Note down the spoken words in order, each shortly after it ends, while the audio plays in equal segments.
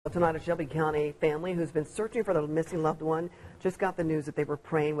Tonight, a Shelby County family who's been searching for their missing loved one just got the news that they were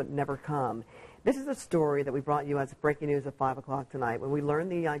praying would never come. This is a story that we brought you as breaking news at 5 o'clock tonight when we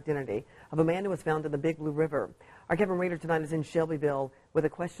learned the identity of a man who was found in the Big Blue River. Our Kevin Rader tonight is in Shelbyville with the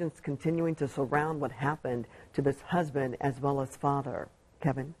questions continuing to surround what happened to this husband as well as father.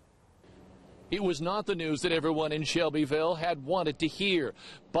 Kevin? It was not the news that everyone in Shelbyville had wanted to hear,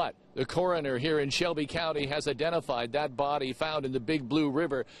 but the coroner here in Shelby County has identified that body found in the Big Blue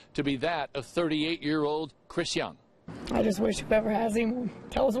River to be that of 38-year-old Chris Young. I just wish whoever has him will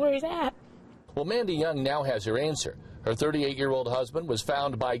tell us where he's at. Well, Mandy Young now has her answer. Her 38-year-old husband was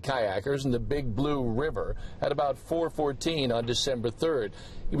found by kayakers in the Big Blue River at about 4:14 on December 3rd.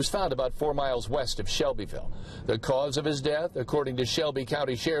 He was found about 4 miles west of Shelbyville. The cause of his death, according to Shelby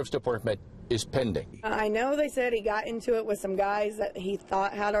County Sheriff's Department, is pending. I know they said he got into it with some guys that he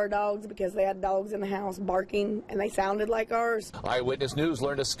thought had our dogs because they had dogs in the house barking and they sounded like ours. Eyewitness News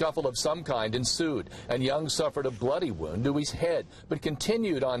learned a scuffle of some kind ensued, and Young suffered a bloody wound to his head, but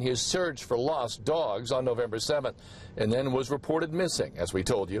continued on his search for lost dogs on November 7th, and then was reported missing, as we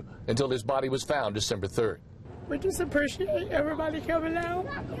told you, until his body was found December 3rd. We just appreciate everybody coming out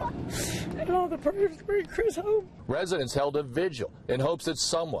and all the prayers to bring Chris home. Residents held a vigil in hopes that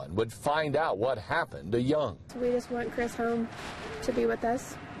someone would find out what happened to Young. We just want Chris home to be with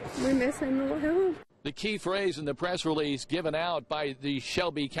us. We miss him a lot. The key phrase in the press release given out by the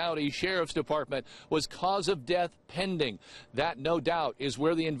Shelby County Sheriff's Department was cause of death pending. That, no doubt, is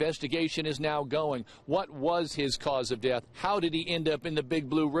where the investigation is now going. What was his cause of death? How did he end up in the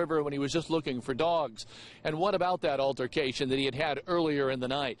Big Blue River when he was just looking for dogs? And what about that altercation that he had had earlier in the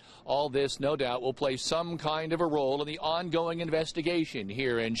night? All this, no doubt, will play some kind of a role in the ongoing investigation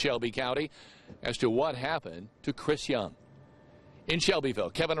here in Shelby County as to what happened to Chris Young. In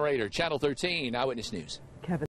Shelbyville, Kevin Rader, Channel 13 Eyewitness News. Kevin.